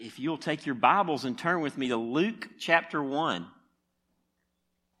if you'll take your Bibles and turn with me to Luke chapter 1.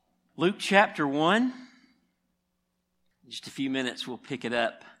 Luke chapter 1. In just a few minutes, we'll pick it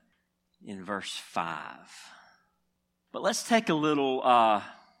up in verse 5. But let's take a little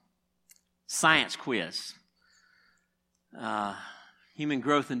science quiz. Human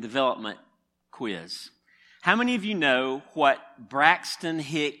growth and development quiz. How many of you know what Braxton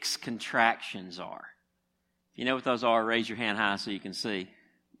Hicks contractions are? If you know what those are, raise your hand high so you can see.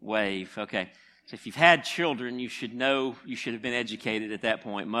 Wave. Okay. So if you've had children, you should know, you should have been educated at that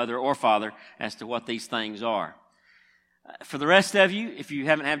point, mother or father, as to what these things are. For the rest of you, if you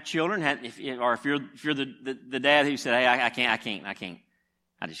haven't had children, if you're the dad who said, hey, I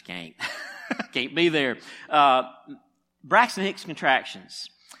just can't. I can't be there. Braxton Hicks contractions.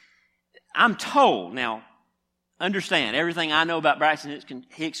 I'm told, now, understand, everything I know about Braxton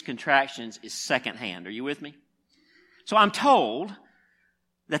Hicks contractions is secondhand. Are you with me? So I'm told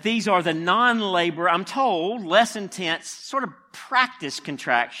that these are the non-labor, I'm told, less intense, sort of practice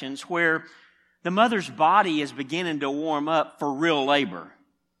contractions where the mother's body is beginning to warm up for real labor,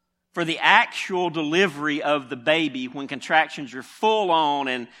 for the actual delivery of the baby when contractions are full on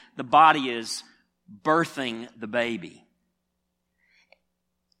and the body is birthing the baby.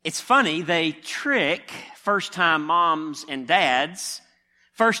 It's funny, they trick first-time moms and dads,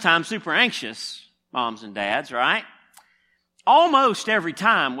 first-time super anxious moms and dads, right? Almost every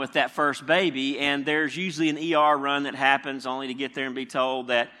time with that first baby, and there's usually an ER run that happens only to get there and be told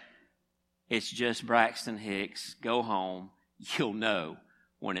that it's just Braxton Hicks, go home, you'll know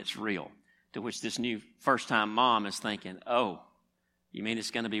when it's real. To which this new first-time mom is thinking, oh, you mean it's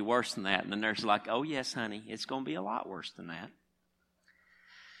going to be worse than that? And the nurse is like, oh yes, honey, it's going to be a lot worse than that.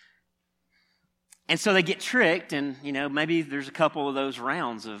 And so they get tricked, and, maybe there's a couple of those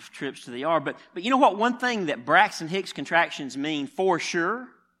rounds of trips to the ER. But you know what? One thing that Braxton Hicks contractions mean for sure,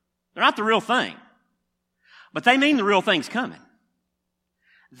 they're not the real thing. But they mean the real thing's coming.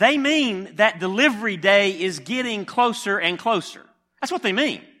 They mean that delivery day is getting closer and closer. That's what they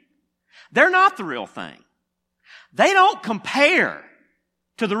mean. They're not the real thing. They don't compare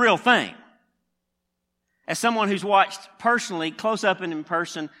to the real thing. As someone who's watched personally, close up and in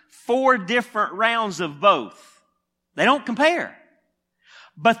person, 4 different rounds of both, they don't compare.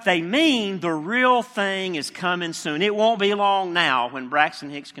 But they mean the real thing is coming soon. It won't be long now when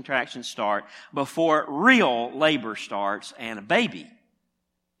Braxton Hicks contractions start before real labor starts and a baby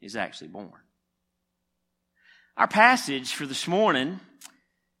is actually born. Our passage for this morning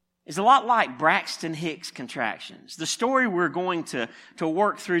is a lot like Braxton Hicks contractions. The story we're going to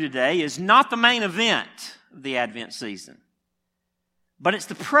work through today is not the main event of the Advent season, but it's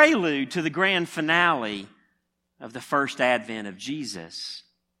the prelude to the grand finale of the first advent of Jesus.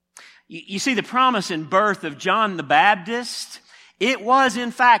 You see, the promise and birth of John the Baptist, it was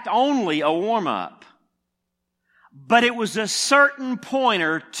in fact only a warm-up, but it was a certain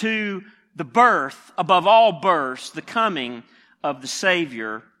pointer to the birth, above all births, the coming of the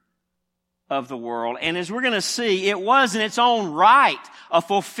Savior of the world. And as we're going to see, it was in its own right a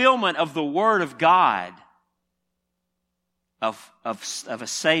fulfillment of the Word of God of a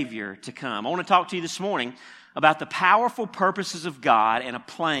Savior to come. I want to talk to you this morning about the powerful purposes of God and a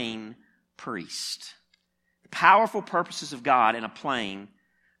plain priest. The powerful purposes of God and a plain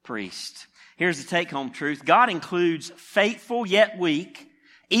priest. Here's the take-home truth. God includes faithful yet weak,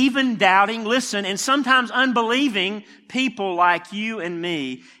 even doubting, listen, and sometimes unbelieving people like you and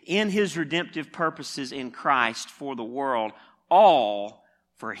me in His redemptive purposes in Christ for the world, all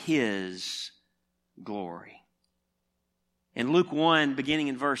for His glory. In Luke 1, beginning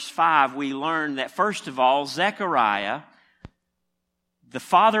in verse 5, we learn that first of all, Zechariah, the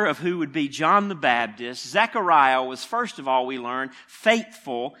father of who would be John the Baptist, Zechariah was first of all, we learn,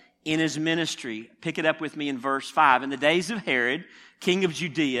 faithful in his ministry. Pick it up with me in verse 5. In the days of Herod, king of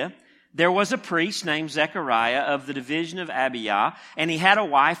Judea, there was a priest named Zechariah of the division of Abijah, and he had a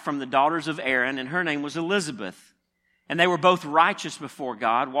wife from the daughters of Aaron, and her name was Elizabeth. And they were both righteous before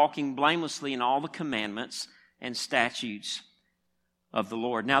God, walking blamelessly in all the commandments and statutes of the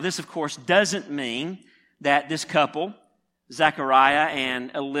Lord. Now, this, of course, doesn't mean that this couple, Zechariah and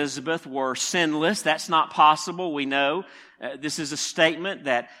Elizabeth, were sinless. That's not possible, we know. This is a statement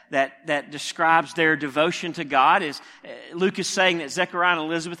that describes their devotion to God. Luke is saying that Zechariah and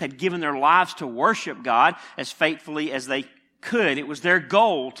Elizabeth had given their lives to worship God as faithfully as they could. It was their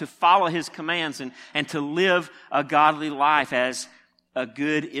goal to follow His commands and to live a godly life as a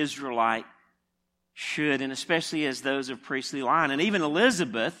good Israelite should, and especially as those of priestly line. And even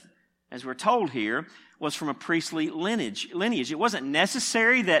Elizabeth, as we're told here, was from a priestly lineage. It wasn't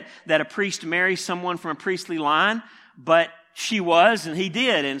necessary that a priest marry someone from a priestly line, but she was and he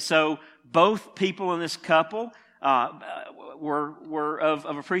did. And so both people in this couple were of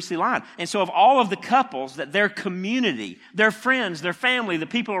a priestly line. And so of all of the couples that their community, their friends, their family, the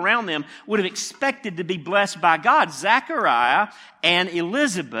people around them would have expected to be blessed by God, Zechariah and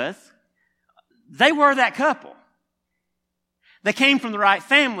Elizabeth, they were that couple. They came from the right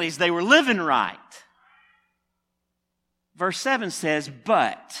families. They were living right. Verse 7 says,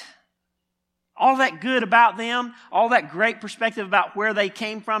 but all that good about them, all that great perspective about where they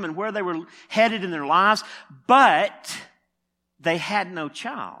came from and where they were headed in their lives, but they had no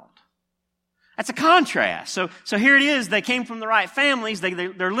child. That's a contrast. So here it is. They came from the right families.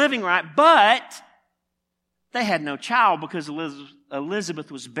 They're living right, but they had no child because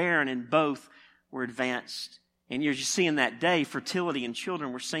Elizabeth was barren and both were advanced. And you're just seeing that day, fertility in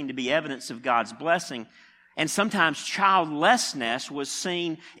children were seen to be evidence of God's blessing. And sometimes childlessness was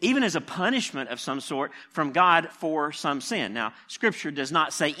seen even as a punishment of some sort from God for some sin. Now, Scripture does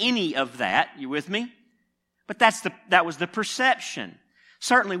not say any of that. You with me? But that was the perception.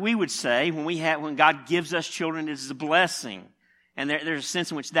 Certainly we would say when God gives us children, it is a blessing. And there's a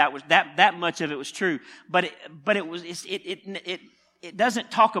sense in which that much of it was true. But it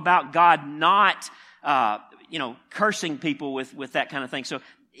doesn't talk about God not cursing people with that kind of thing. So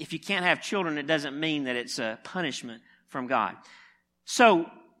if you can't have children, it doesn't mean that it's a punishment from God. So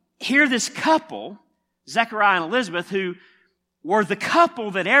here this couple, Zechariah and Elizabeth, who were the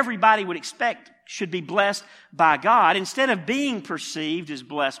couple that everybody would expect should be blessed by God, instead of being perceived as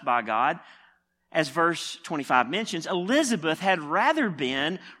blessed by God, as verse 25 mentions, Elizabeth had rather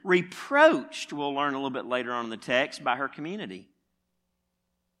been reproached, we'll learn a little bit later on in the text, by her community.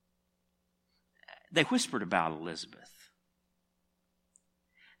 They whispered about Elizabeth.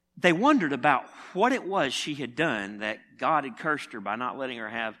 They wondered about what it was she had done that God had cursed her by not letting her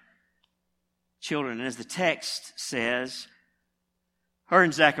have children. And as the text says, her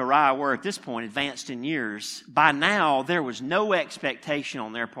and Zechariah were at this point advanced in years. By now, there was no expectation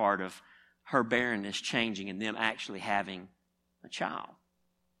on their part of her barrenness changing and them actually having a child.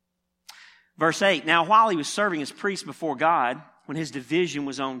 Verse 8, now while he was serving as priest before God, when his division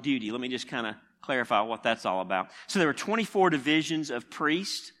was on duty, let me just kind of clarify what that's all about. So there were 24 divisions of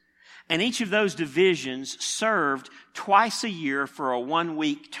priests, and each of those divisions served twice a year for a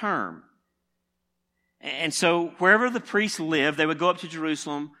 1-week term. And so wherever the priests lived, they would go up to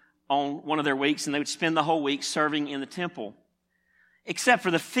Jerusalem on one of their weeks, and they would spend the whole week serving in the temple. Except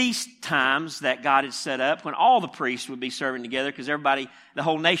for the feast times that God had set up, when all the priests would be serving together, because the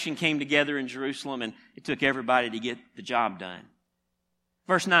whole nation came together in Jerusalem, and it took everybody to get the job done.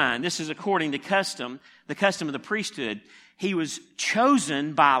 Verse 9, this is according to custom, the custom of the priesthood. He was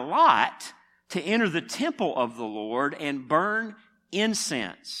chosen by lot to enter the temple of the Lord and burn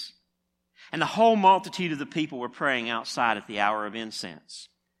incense. And the whole multitude of the people were praying outside at the hour of incense.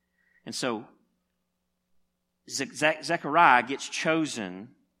 And so Zechariah gets chosen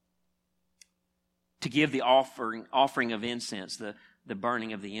to give the offering of incense, the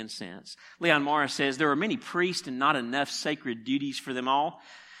burning of the incense. Leon Morris says, there are many priests and not enough sacred duties for them all.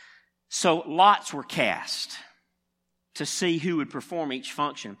 So lots were cast to see who would perform each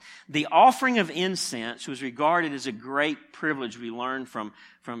function. The offering of incense was regarded as a great privilege, we learned from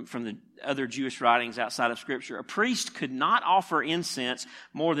the other Jewish writings outside of Scripture. A priest could not offer incense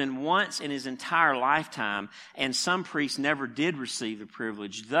more than once in his entire lifetime, and some priests never did receive the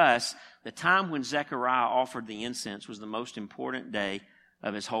privilege. Thus, the time when Zechariah offered the incense was the most important day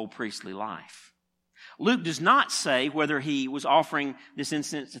of his whole priestly life. Luke does not say whether he was offering this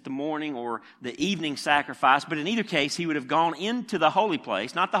incense at the morning or the evening sacrifice, but in either case, he would have gone into the holy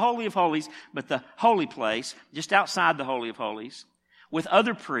place, not the Holy of Holies, but the holy place, just outside the Holy of Holies, with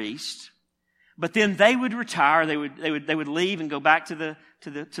other priests. But then they would retire, they would leave and go back to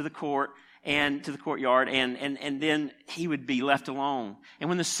the court and to the courtyard, and then he would be left alone. And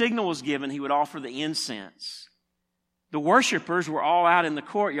when the signal was given, he would offer the incense. The worshipers were all out in the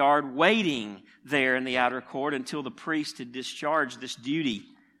courtyard waiting there in the outer court until the priest had discharged this duty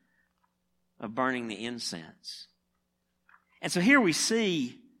of burning the incense. And so here we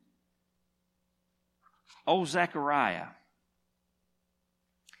see old Zechariah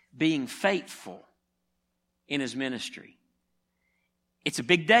being faithful in his ministry. It's a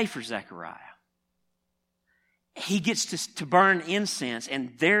big day for Zechariah. He gets to burn incense,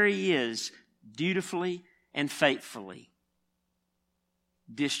 and there he is, dutifully and faithfully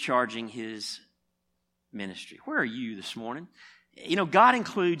discharging his ministry. Where are you this morning? You know, God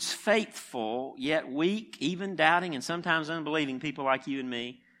includes faithful, yet weak, even doubting, and sometimes unbelieving people like you and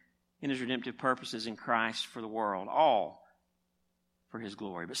me in His redemptive purposes in Christ for the world. All for His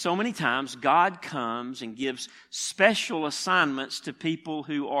glory. But so many times God comes and gives special assignments to people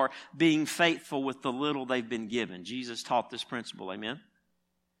who are being faithful with the little they've been given. Jesus taught this principle, amen?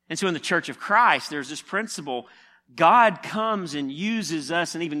 And so in the Church of Christ, there's this principle. God comes and uses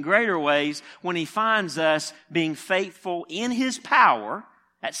us in even greater ways when He finds us being faithful in His power,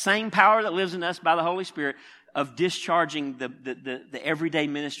 that same power that lives in us by the Holy Spirit, of discharging the everyday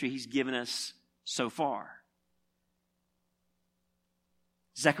ministry He's given us so far.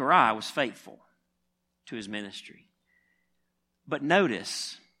 Zechariah was faithful to his ministry. But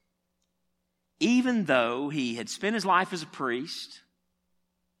notice, even though he had spent his life as a priest,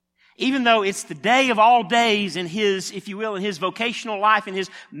 even though it's the day of all days in his, if you will, in his vocational life, in his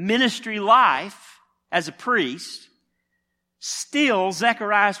ministry life as a priest, still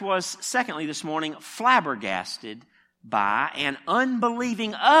Zechariah was, secondly this morning, flabbergasted by and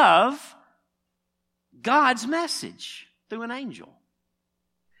unbelieving of God's message through an angel.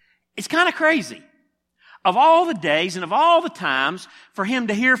 It's kind of crazy. Of all the days and of all the times for him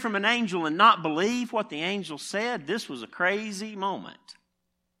to hear from an angel and not believe what the angel said, this was a crazy moment.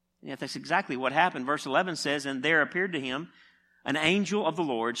 And yet that's exactly what happened. Verse 11 says, "And there appeared to him an angel of the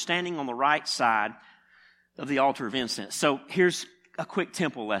Lord standing on the right side of the altar of incense." So here's a quick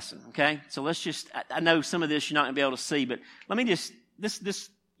temple lesson, okay? So let's just, I know some of this you're not going to be able to see, but let me just, this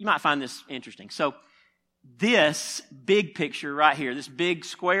you might find this interesting. So this big picture right here, this big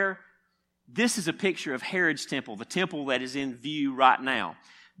square, this is a picture of Herod's temple, the temple that is in view right now.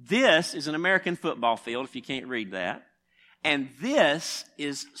 This is an American football field, if you can't read that. And this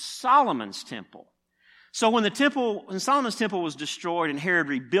is Solomon's temple. So when Solomon's temple was destroyed and Herod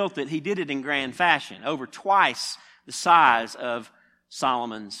rebuilt it, he did it in grand fashion, over twice the size of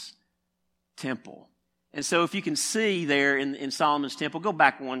Solomon's temple. And so if you can see there in Solomon's temple, go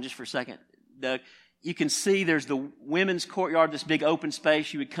back one just for a second, Doug. You can see there's the women's courtyard, this big open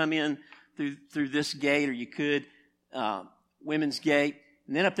space. You would come in through this gate, or you could, women's gate.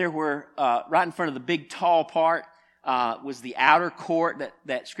 And then up there where, right in front of the big tall part, was the outer court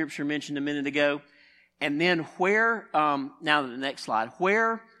that Scripture mentioned a minute ago. And then where, now the next slide,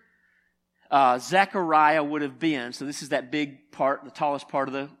 where Zechariah would have been. So this is that big part, the tallest part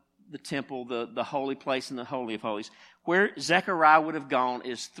of the temple, the holy place and the Holy of Holies. Where Zechariah would have gone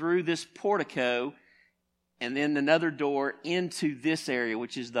is through this portico and then another door into this area,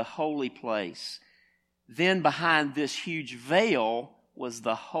 which is the holy place. Then behind this huge veil was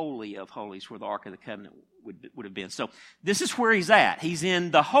the Holy of Holies, where the Ark of the Covenant would have been. So this is where he's at. He's in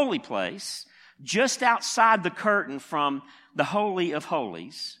the holy place, just outside the curtain from the Holy of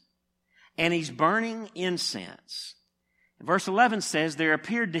Holies, and he's burning incense. Verse 11 says, "There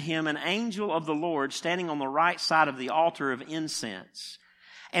appeared to him an angel of the Lord standing on the right side of the altar of incense.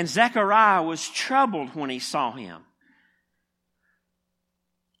 And Zechariah was troubled when he saw him,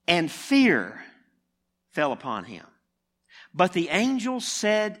 and fear fell upon him. But the angel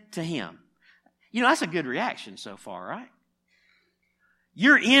said to him," you know, that's a good reaction so far, right?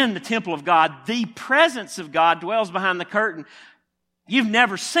 You're in the temple of God. The presence of God dwells behind the curtain. You've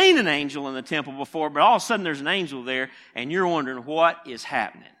never seen an angel in the temple before, but all of a sudden there's an angel there, and you're wondering what is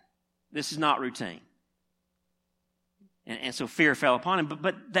happening. This is not routine. And so fear fell upon him.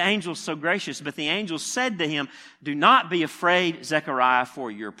 But the angel's so gracious. "But the angel said to him, 'Do not be afraid, Zechariah, for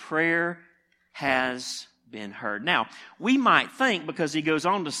your prayer has been heard.'" Now, we might think, because he goes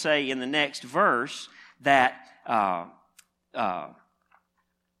on to say in the next verse that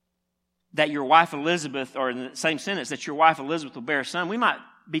your wife Elizabeth, or in the same sentence, that your wife Elizabeth will bear a son, we might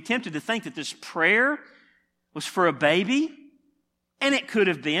be tempted to think that this prayer was for a baby, and it could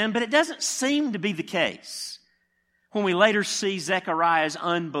have been, but it doesn't seem to be the case. When we later see Zechariah's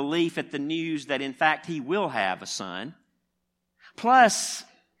unbelief at the news that in fact he will have a son. Plus,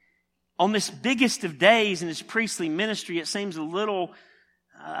 on this biggest of days in his priestly ministry, it seems a little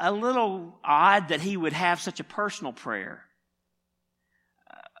odd that he would have such a personal prayer.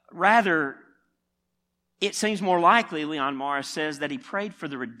 Rather, it seems more likely, Leon Morris says, that he prayed for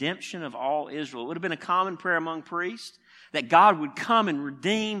the redemption of all Israel. It would have been a common prayer among priests, that God would come and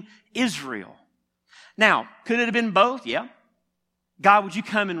redeem Israel. Now, could it have been both? Yeah. God, would you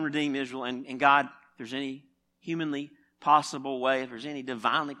come and redeem Israel? And God, if there's any humanly possible way, if there's any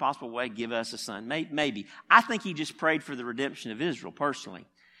divinely possible way, give us a son. Maybe. I think he just prayed for the redemption of Israel, personally.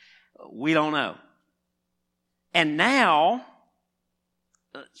 We don't know. And now,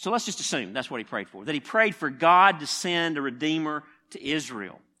 so let's just assume that's what he prayed for, that he prayed for God to send a redeemer to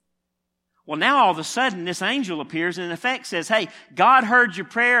Israel. Well, now all of a sudden this angel appears and in effect says, "Hey, God heard your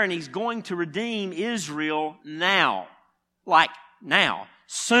prayer and he's going to redeem Israel now." Like now,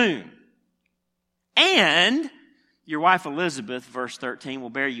 soon. And Your wife Elizabeth, verse 13, will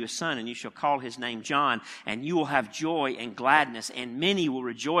bear you a son, and you shall call his name John, and you will have joy and gladness, and many will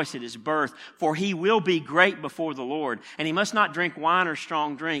rejoice at his birth, for he will be great before the Lord. And he must not drink wine or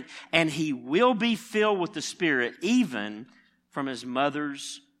strong drink, and he will be filled with the Spirit, even from his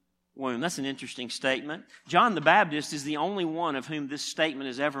mother's womb. That's an interesting statement. John the Baptist is the only one of whom this statement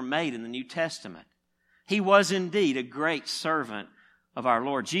is ever made in the New Testament. He was indeed a great servant of our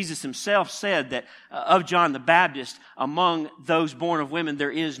Lord. Jesus himself said that of John the Baptist, among those born of women, there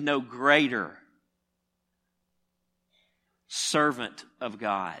is no greater servant of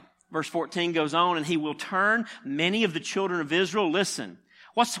God. Verse 14 goes on, and he will turn many of the children of Israel. Listen,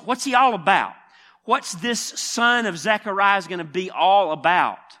 what's he all about? What's this son of Zechariah going to be all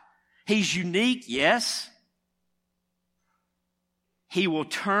about? He's unique, yes. He will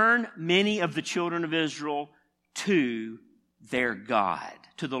turn many of the children of Israel to their God,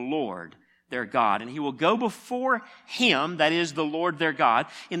 to the Lord their God. And he will go before him, that is the Lord their God,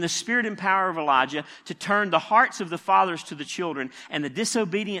 in the spirit and power of Elijah, to turn the hearts of the fathers to the children and the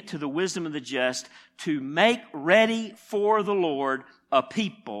disobedient to the wisdom of the just, to make ready for the Lord a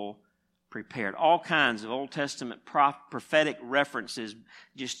people prepared. All kinds of Old Testament prophetic references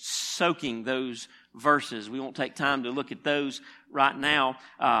just soaking those verses. We won't take time to look at those right now,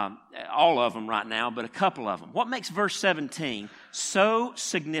 all of them right now, but a couple of them. What makes verse 17 so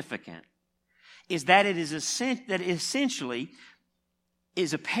significant is that it essentially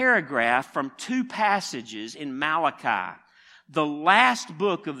is a paragraph from two passages in Malachi, the last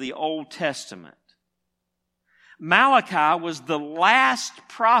book of the Old Testament. Malachi was the last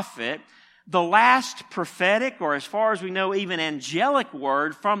prophet, the last prophetic, or as far as we know, even angelic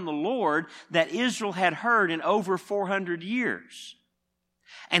word from the Lord that Israel had heard in over 400 years.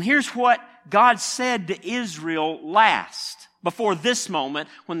 And here's what God said to Israel last, before this moment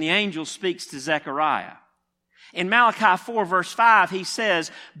when the angel speaks to Zechariah. In Malachi 4 verse 5, he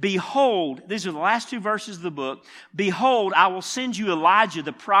says, "Behold," these are the last two verses of the book, "Behold, I will send you Elijah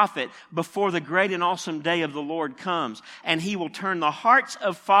the prophet before the great and awesome day of the Lord comes. And he will turn the hearts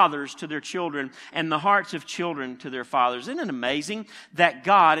of fathers to their children and the hearts of children to their fathers." Isn't it amazing that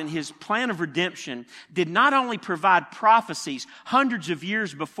God, in his plan of redemption, did not only provide prophecies hundreds of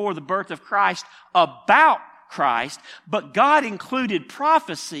years before the birth of Christ about Christ, but God included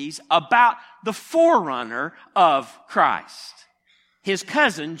prophecies about the forerunner of Christ, his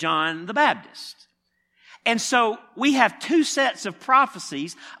cousin, John the Baptist. And so we have two sets of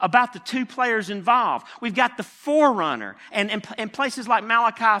prophecies about the two players involved. We've got the forerunner, and in places like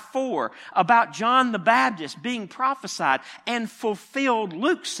Malachi 4, about John the Baptist being prophesied and fulfilled,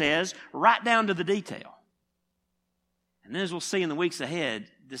 Luke says, right down to the detail. And then as we'll see in the weeks ahead,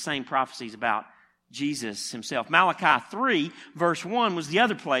 the same prophecies about Jesus himself. Malachi 3, verse 1 was the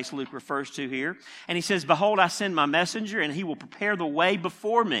other place Luke refers to here. And he says, "Behold, I send my messenger, and he will prepare the way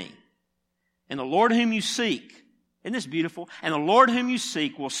before me. And the Lord whom you seek," isn't this beautiful? "And the Lord whom you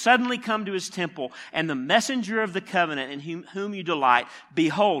seek will suddenly come to his temple, and the messenger of the covenant in whom you delight,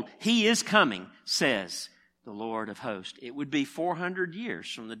 behold, he is coming, says the Lord of hosts." It would be 400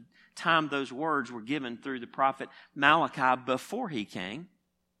 years from the time those words were given through the prophet Malachi before he came.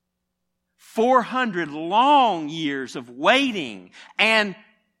 400 long years of waiting and,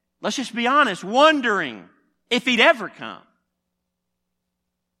 let's just be honest, wondering if he'd ever come.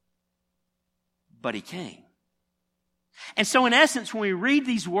 But he came. And so in essence, when we read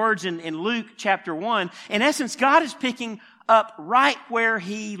these words in Luke chapter 1, in essence, God is picking up right where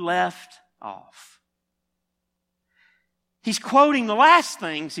he left off. He's quoting the last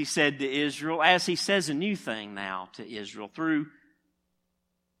things he said to Israel as he says a new thing now to Israel through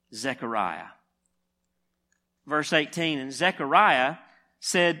Zechariah. Verse 18, "And Zechariah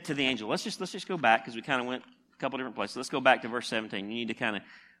said to the angel," let's just go back because we kind of went a couple different places. Let's go back to verse 17. We need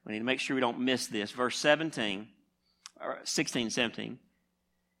to make sure we don't miss this. Verse 17, or 16, 17.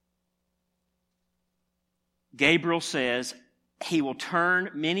 Gabriel says, "He will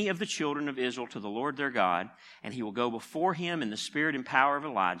turn many of the children of Israel to the Lord their God, and he will go before him in the spirit and power of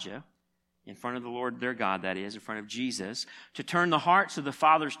Elijah," in front of the Lord their God, that is, in front of Jesus, "to turn the hearts of the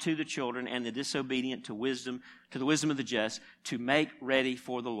fathers to the children and the disobedient to the wisdom of the just, to make ready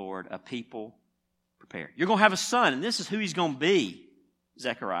for the Lord a people prepared." You're going to have a son, and this is who he's going to be,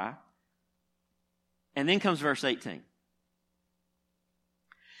 Zechariah. And then comes verse 18.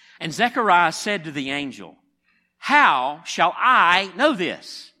 "And Zechariah said to the angel, 'How shall I know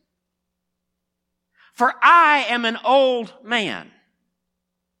this? For I am an old man,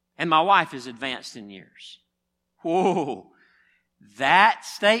 and my wife is advanced in years.'" Whoa. That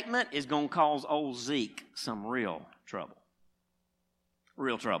statement is going to cause old Zeke some real trouble.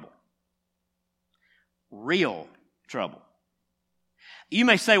 Real trouble. Real trouble. You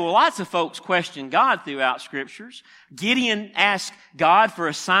may say, well, lots of folks question God throughout Scriptures. Gideon asked God for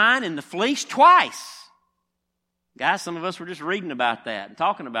a sign in the fleece twice. Guys, some of us were just reading about that and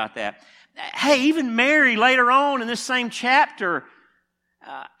talking about that. Hey, even Mary later on in this same chapter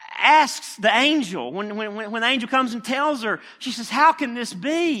asks the angel, when the angel comes and tells her, she says, how can this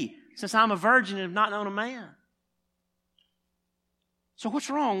be since I'm a virgin and have not known a man? So what's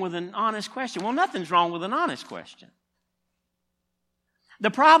wrong with an honest question? Well, nothing's wrong with an honest question. The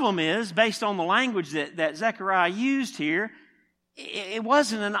problem is, based on the language that Zechariah used here, it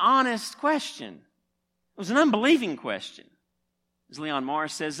wasn't an honest question. It was an unbelieving question. As Leon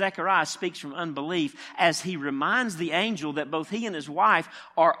Morris says, Zechariah speaks from unbelief as he reminds the angel that both he and his wife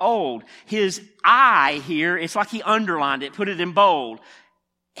are old. His I here, it's like he underlined it, put it in bold.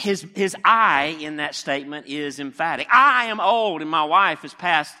 His I in that statement is emphatic. I am old and my wife is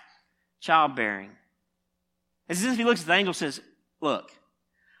past childbearing. As if he looks at the angel and says, look,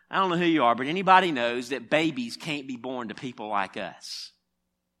 I don't know who you are, but anybody knows that babies can't be born to people like us.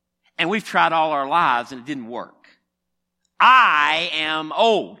 And we've tried all our lives and it didn't work. I am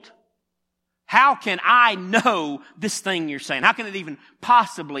old. How can I know this thing you're saying? How can it even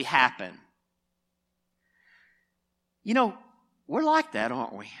possibly happen? You know, we're like that,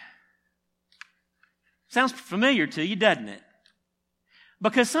 aren't we? Sounds familiar to you, doesn't it?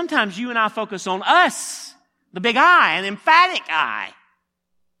 Because sometimes you and I focus on us, the big I, an emphatic I,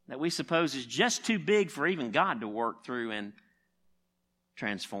 that we suppose is just too big for even God to work through and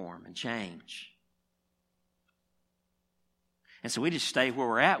transform and change. And so we just stay where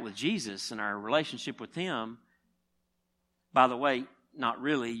we're at with Jesus and our relationship with Him. By the way, not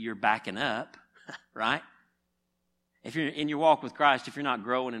really, you're backing up, right? If you're in your walk with Christ, if you're not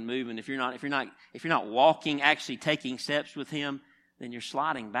growing and moving, if you're not walking, actually taking steps with Him, then you're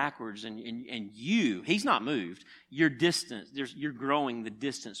sliding backwards and He's not moved. You're growing the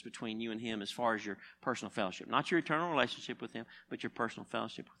distance between you and Him as far as your personal fellowship. Not your eternal relationship with Him, but your personal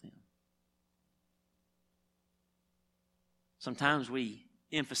fellowship with Him. Sometimes we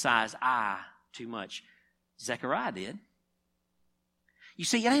emphasize I too much. Zechariah did. You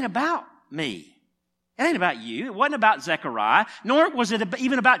see, it ain't about me. It ain't about you. It wasn't about Zechariah, nor was it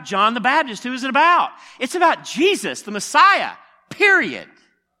even about John the Baptist. Who is it about? It's about Jesus, the Messiah, period.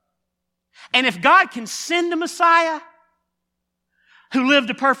 And if God can send a Messiah who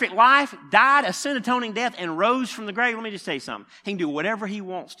lived a perfect life, died a sin-atoning death, and rose from the grave, let me just tell you something. He can do whatever He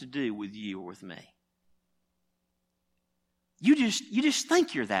wants to do with you or with me. You just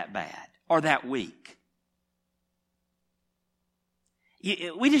think you're that bad or that weak.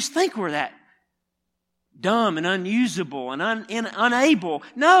 We just think we're that dumb and unusable and unable.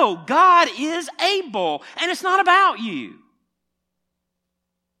 No, God is able, and it's not about you.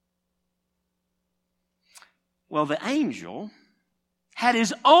 Well, the angel had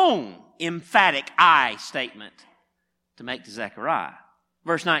his own emphatic I statement to make to Zechariah.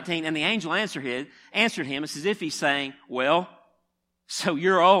 Verse 19, and the angel answered him. It's as if he's saying, well, so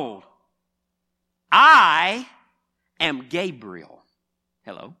you're old. I am Gabriel.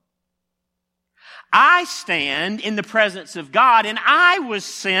 Hello. I stand in the presence of God, and I was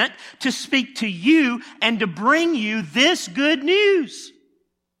sent to speak to you and to bring you this good news.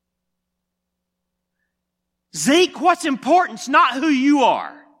 Zeke, what's important is not who you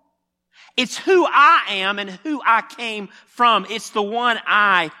are. It's who I am and who I came from. It's the one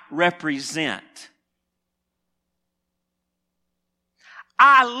I represent.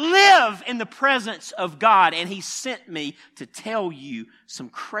 I live in the presence of God, and He sent me to tell you some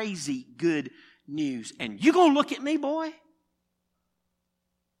crazy good news. And you gonna look at me, boy,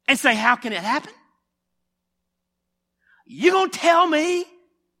 and say, how can it happen? You gonna tell me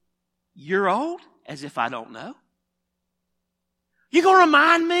you're old as if I don't know? You gonna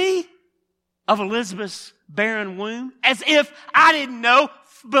remind me of Elizabeth's barren womb as if I didn't know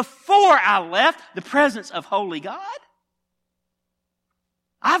before I left the presence of holy God?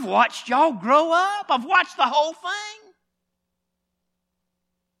 I've watched y'all grow up. I've watched the whole thing.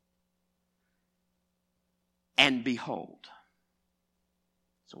 And behold.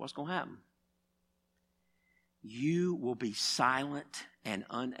 So what's going to happen? You will be silent and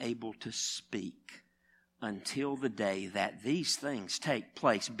unable to speak until the day that these things take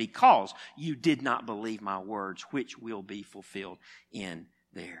place, because you did not believe my words, which will be fulfilled in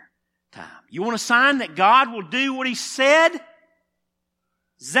their time. You want a sign that God will do what He said?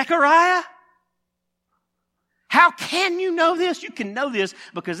 Zechariah? How can you know this? You can know this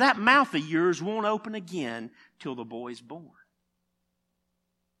because that mouth of yours won't open again till the boy's born.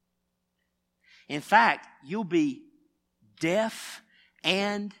 In fact, you'll be deaf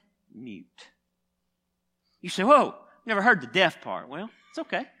and mute. You say, whoa, never heard the deaf part. Well, it's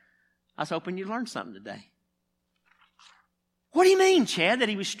okay. I was hoping you'd learn something today. What do you mean, Chad, that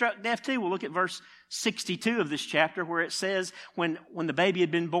he was struck deaf too? Well, look at verse 62 of this chapter where it says when the baby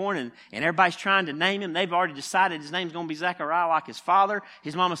had been born and everybody's trying to name him, they've already decided his name's going to be Zechariah like his father.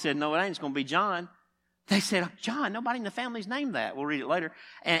 His mama said, no, it ain't. It's going to be John. They said, John, nobody in the family's named that. We'll read it later.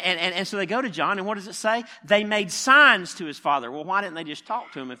 And so they go to John, and what does it say? They made signs to his father. Well, why didn't they just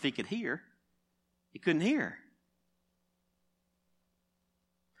talk to him if he could hear? He couldn't hear.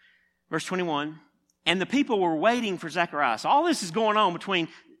 Verse 21, and the people were waiting for Zechariah. So all this is going on between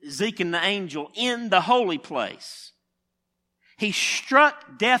Zeke and the angel in the holy place. He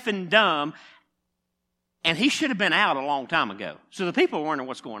struck deaf and dumb, and he should have been out a long time ago. So the people were wondering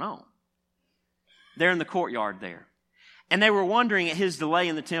what's going on. They're in the courtyard there. And they were wondering at his delay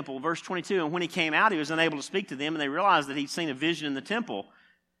in the temple. Verse 22, and when he came out, he was unable to speak to them, and they realized that he'd seen a vision in the temple.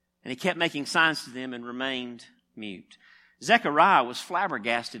 And he kept making signs to them and remained mute. Zechariah was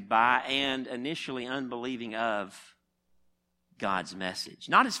flabbergasted by and initially unbelieving of God's message.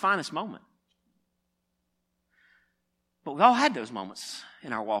 Not his finest moment. But we've all had those moments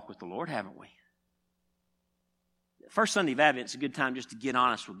in our walk with the Lord, haven't we? First Sunday of Advent is a good time just to get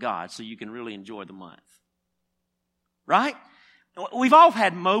honest with God so you can really enjoy the month. Right? We've all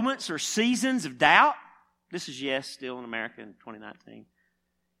had moments or seasons of doubt. This is, yes, still in America in 2019.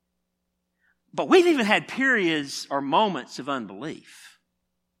 But we've even had periods or moments of unbelief.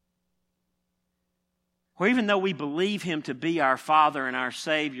 Where even though we believe Him to be our Father and our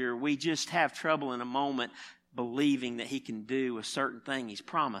Savior, we just have trouble in a moment believing that He can do a certain thing He's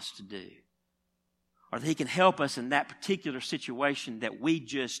promised to do. Or that He can help us in that particular situation that we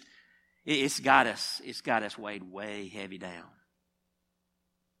just, it's got us weighed way heavy down.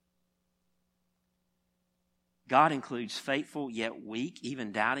 God includes faithful yet weak,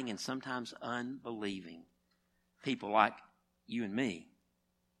 even doubting and sometimes unbelieving people like you and me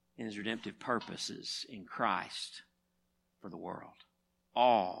in His redemptive purposes in Christ for the world.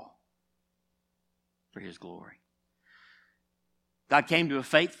 All for His glory. God came to a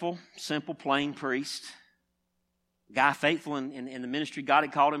faithful, simple, plain priest. A guy faithful in the ministry God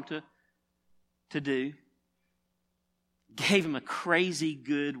had called him to do. Gave him a crazy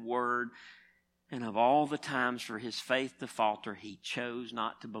good word. And of all the times for his faith to falter, he chose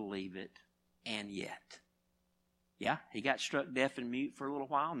not to believe it. And yet, yeah, he got struck deaf and mute for a little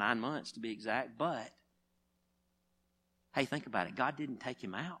while, 9 months to be exact. But, hey, think about it. God didn't take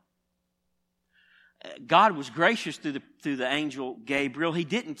him out. God was gracious through the angel Gabriel. He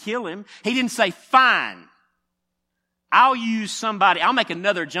didn't kill him. He didn't say, fine, I'll make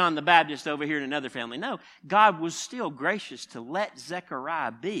another John the Baptist over here in another family. No, God was still gracious to let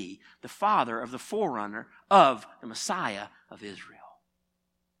Zechariah be the father of the forerunner of the Messiah of Israel.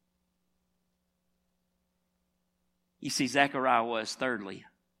 You see, Zechariah was, thirdly,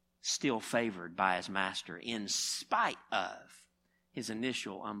 still favored by his master in spite of his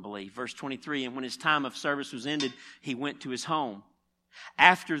initial unbelief. Verse 23, and when his time of service was ended, he went to his home.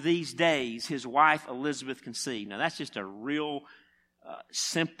 After these days, his wife Elizabeth conceived. Now, that's just a real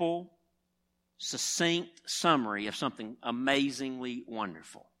simple, succinct summary of something amazingly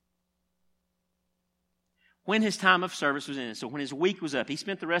wonderful. When his time of service was ended, so when his week was up, he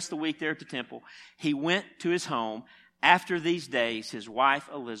spent the rest of the week there at the temple. He went to his home. After these days, his wife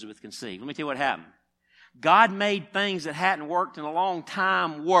Elizabeth conceived. Let me tell you what happened. God made things that hadn't worked in a long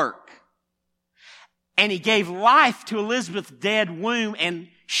time work. And He gave life to Elizabeth's dead womb, and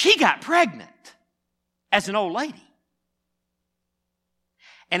she got pregnant as an old lady.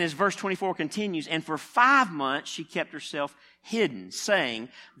 And as verse 24 continues, and for 5 months she kept herself hidden, saying,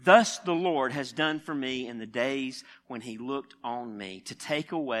 thus the Lord has done for me in the days when He looked on me to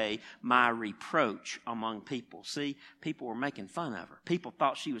take away my reproach among people. See, people were making fun of her. People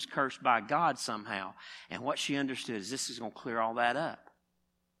thought she was cursed by God somehow. And what she understood is this is going to clear all that up.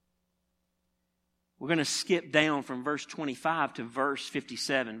 We're going to skip down from verse 25 to verse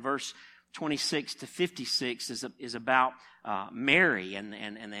 57. Verse 26 to 56 is about Mary and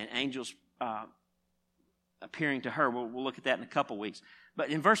the angels appearing to her. We'll look at that in a couple weeks.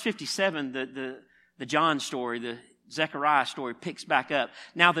 But in verse 57, the John story, the Zechariah story picks back up.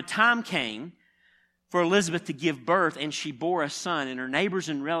 Now the time came for Elizabeth to give birth, and she bore a son. And her neighbors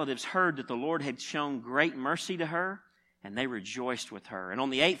and relatives heard that the Lord had shown great mercy to her, and they rejoiced with her. And on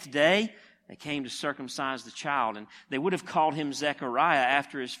the 8th day, they came to circumcise the child, and they would have called him Zechariah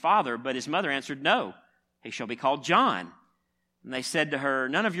after his father, but his mother answered, no, he shall be called John. And they said to her,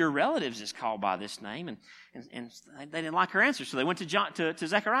 none of your relatives is called by this name. And they didn't like her answer, so they went to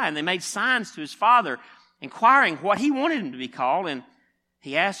Zechariah, and they made signs to his father, inquiring what he wanted him to be called. And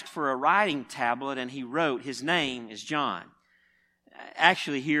he asked for a writing tablet and he wrote, his name is John.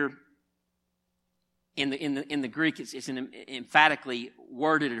 Actually, here in the Greek, it's an emphatically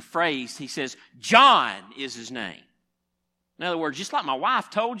worded or phrased. He says, John is his name. In other words, just like my wife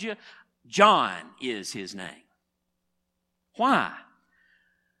told you, John is his name. Why?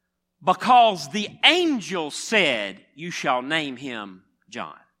 Because the angel said, you shall name him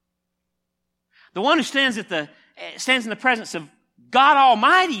John. The one who stands in the presence of God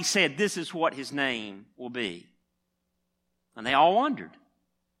Almighty said, this is what his name will be. And they all wondered.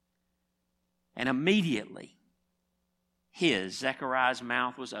 And immediately, Zechariah's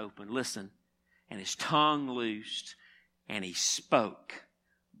mouth was open. Listen. And his tongue loosed. And he spoke,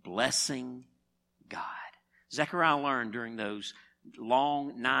 blessing God. Zechariah learned during those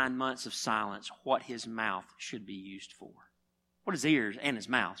long 9 months of silence what his mouth should be used for. What his ears and his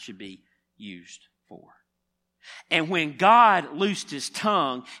mouth should be used for. And when God loosed his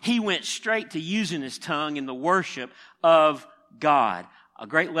tongue, he went straight to using his tongue in the worship of God. A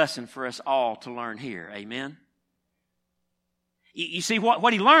great lesson for us all to learn here. Amen? You see,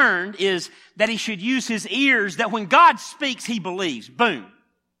 what he learned is that he should use his ears, that when God speaks, he believes. Boom.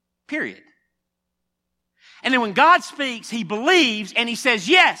 Period. And then when God speaks, he believes and he says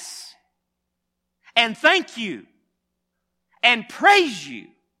yes. And thank you. And praise you.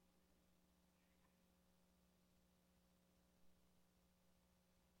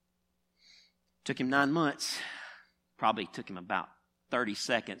 Took him 9 months. Probably took him about 30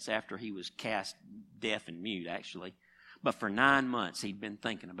 seconds after he was cast deaf and mute, actually. But for 9 months, he'd been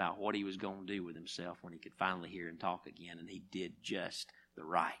thinking about what he was going to do with himself when he could finally hear and talk again. And he did just the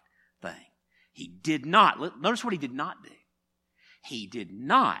right thing. He did not. Notice what he did not do. He did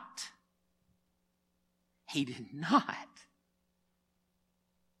not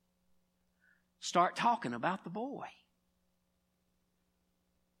start talking about the boy.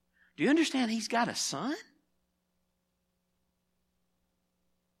 Do you understand he's got a son?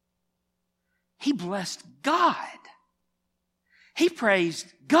 He blessed God. He praised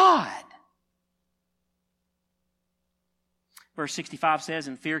God. Verse 65 says,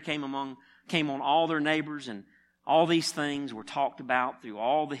 and fear came on all their neighbors, and all these things were talked about through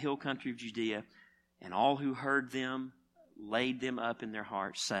all the hill country of Judea, and all who heard them laid them up in their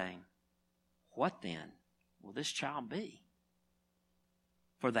hearts, saying, what then will this child be?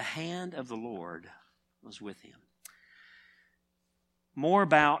 For the hand of the Lord was with him. More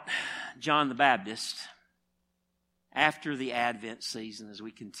about John the Baptist after the Advent season as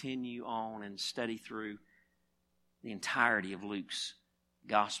we continue on and study through the entirety of Luke's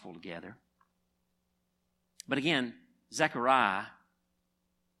gospel together. But again, Zechariah,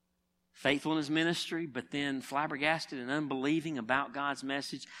 faithful in his ministry, but then flabbergasted and unbelieving about God's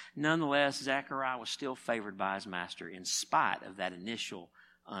message. Nonetheless, Zechariah was still favored by his master in spite of that initial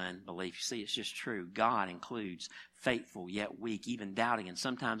unbelief. You see, it's just true. God includes faithful yet weak, even doubting and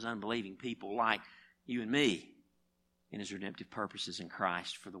sometimes unbelieving people like you and me in his redemptive purposes in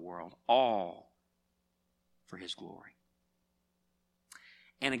Christ for the world, all for his glory.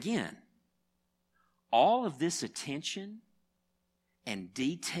 And again, all of this attention and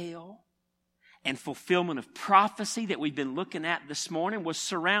detail and fulfillment of prophecy that we've been looking at this morning was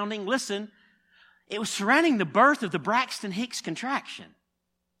surrounding, listen, it was surrounding the birth of the Braxton Hicks contraction.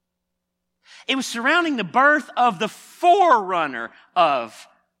 It was surrounding the birth of the forerunner of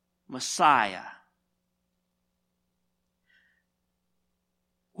Messiah.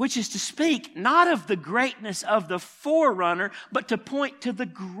 Which is to speak not of the greatness of the forerunner, but to point to the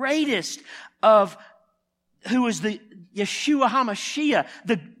greatest of who is the Yeshua HaMashiach,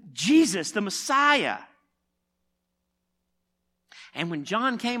 the Jesus, the Messiah. And when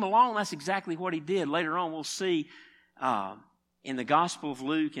John came along, that's exactly what he did. Later on, we'll see in the Gospel of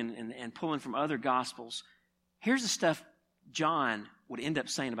Luke and pulling from other Gospels, here's the stuff John would end up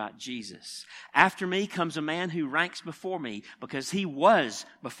saying about Jesus. After me comes a man who ranks before me because he was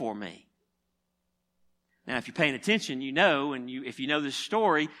before me. Now, if you're paying attention, you know, and if you know this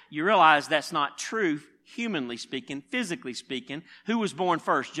story, you realize that's not true, humanly speaking, physically speaking. Who was born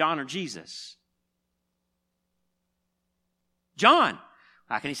first, John or Jesus? John.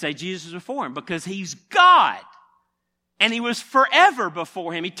 How can he say Jesus was before him? Because he's God. And he was forever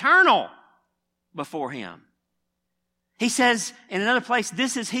before him, eternal before him. He says in another place,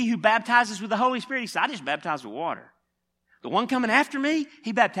 this is he who baptizes with the Holy Spirit. He said, I just baptize with water. The one coming after me,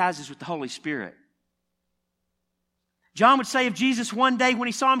 he baptizes with the Holy Spirit. John would say of Jesus one day when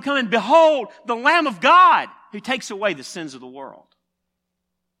he saw him coming, behold, the Lamb of God who takes away the sins of the world.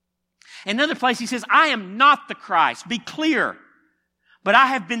 In another place he says, I am not the Christ. Be clear. But I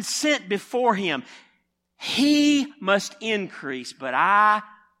have been sent before him. He must increase, but I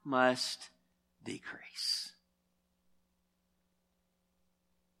must decrease.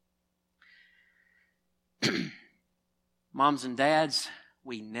 Moms and dads,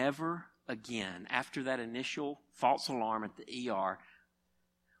 we never again, after that initial false alarm at the ER,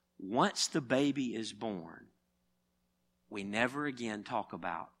 once the baby is born, we never again talk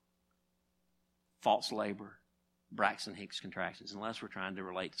about false labor, Braxton Hicks contractions, unless we're trying to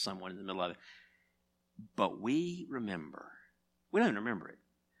relate to someone in the middle of it. But we don't remember it,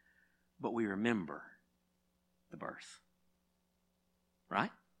 but we remember the birth.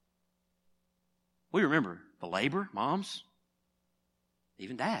 Right? We remember the labor, moms,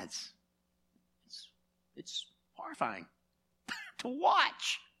 even dads. It's horrifying to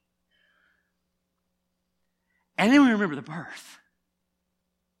watch. And then we remember the birth.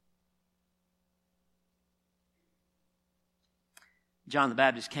 John the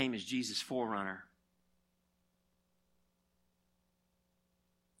Baptist came as Jesus' forerunner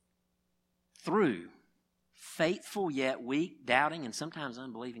through faithful yet weak, doubting, and sometimes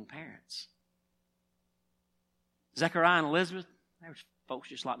unbelieving parents. Zechariah and Elizabeth, they were folks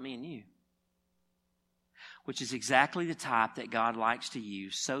just like me and you, which is exactly the type that God likes to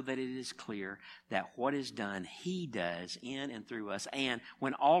use so that it is clear that what is done, He does in and through us. And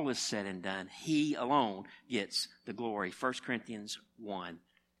when all is said and done, He alone gets the glory. 1 Corinthians 1,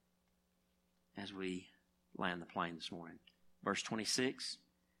 as we land the plane this morning. Verse 26.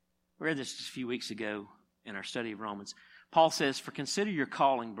 We read this just a few weeks ago in our study of Romans. Paul says, "For consider your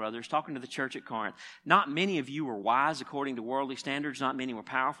calling, brothers," talking to the church at Corinth. "Not many of you were wise according to worldly standards. Not many were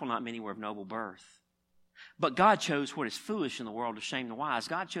powerful. Not many were of noble birth. But God chose what is foolish in the world to shame the wise.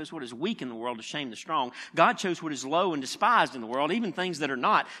 God chose what is weak in the world to shame the strong. God chose what is low and despised in the world, even things that are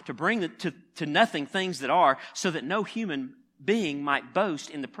not, to bring to nothing things that are, so that no human being might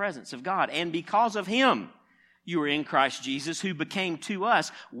boast in the presence of God. And because of Him, you are in Christ Jesus, who became to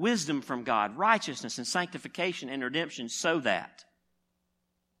us wisdom from God, righteousness and sanctification and redemption, so that,"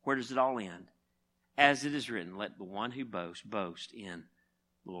 where does it all end? "As it is written, let the one who boasts, boast in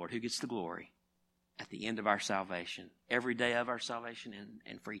the Lord." Who gets the glory at the end of our salvation, every day of our salvation,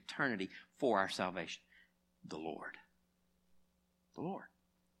 and for eternity for our salvation? The Lord. The Lord.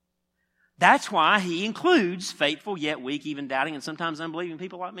 That's why He includes faithful yet weak, even doubting, and sometimes unbelieving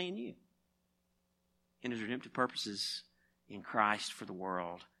people like me and you in His redemptive purposes in Christ for the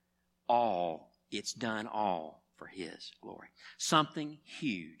world. It's done all for His glory. Something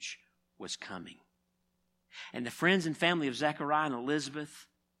huge was coming. And the friends and family of Zechariah and Elizabeth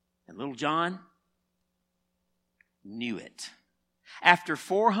and little John knew it. After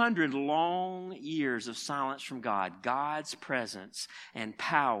 400 long years of silence from God, God's presence and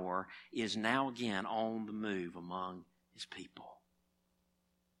power is now again on the move among His people.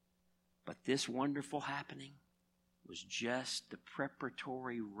 But this wonderful happening was just the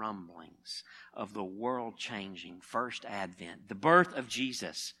preparatory rumblings of the world-changing first advent, the birth of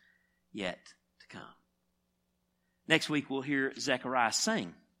Jesus yet to come. Next week we'll hear Zechariah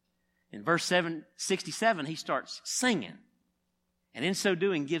sing. In verse 67, he starts singing. And in so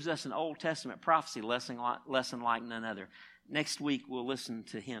doing gives us an Old Testament prophecy lesson like none other. Next week we'll listen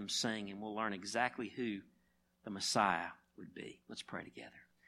to him sing and we'll learn exactly who the Messiah would be. Let's pray together.